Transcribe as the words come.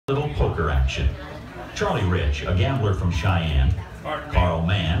poker action. Charlie Rich, a gambler from Cheyenne, Carl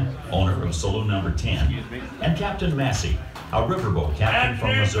Mann, owner of Saloon Number 10, and Captain Massey, a riverboat captain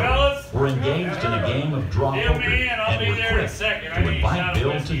from Missouri, were engaged in a game of draw poker and were quick to invite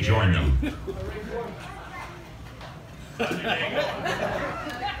Bill to join them.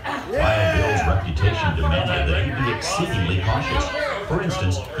 While Bill's reputation demanded that he be exceedingly cautious. For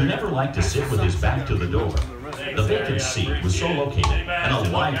instance, he never liked to sit with his back to the door. The vacant seat was so located, and a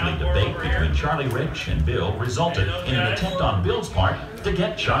lively debate between Charlie Rich and Bill resulted in an attempt on Bill's part to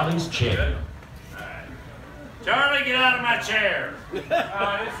get Charlie's chair. Charlie, get out of my chair. This is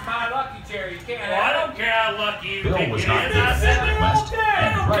my lucky chair. You can't Oh, I don't care how lucky you Bill think was it not is. given I this said request,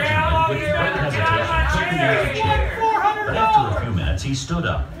 and grudgingly, with great hesitation, took the chair. But after a few minutes, he stood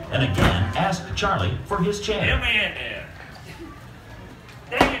up and again asked Charlie for his Get chair. me in there.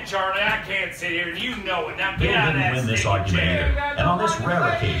 Dang it, Charlie, I can't sit here. You know it. Now Bill get out of didn't that win this stinking argument chair. either, and on this rare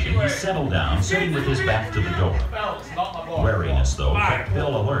occasion, he settled down, sitting with his back to the door. Wariness, though, kept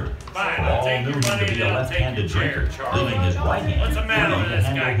Bill alert, for all knew him to be a left-handed drinker, leaving his right hand ready to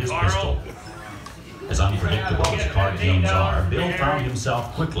handle his pistol. As unpredictable as card games are, Bill found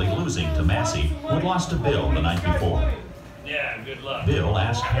himself quickly losing to Massey, who had lost to Bill the night before. Yeah, good luck. Bill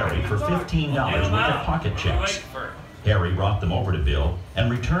asked Harry for $15 worth of pocket checks. Harry brought them over to Bill and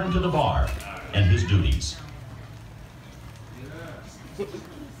returned to the bar and his duties.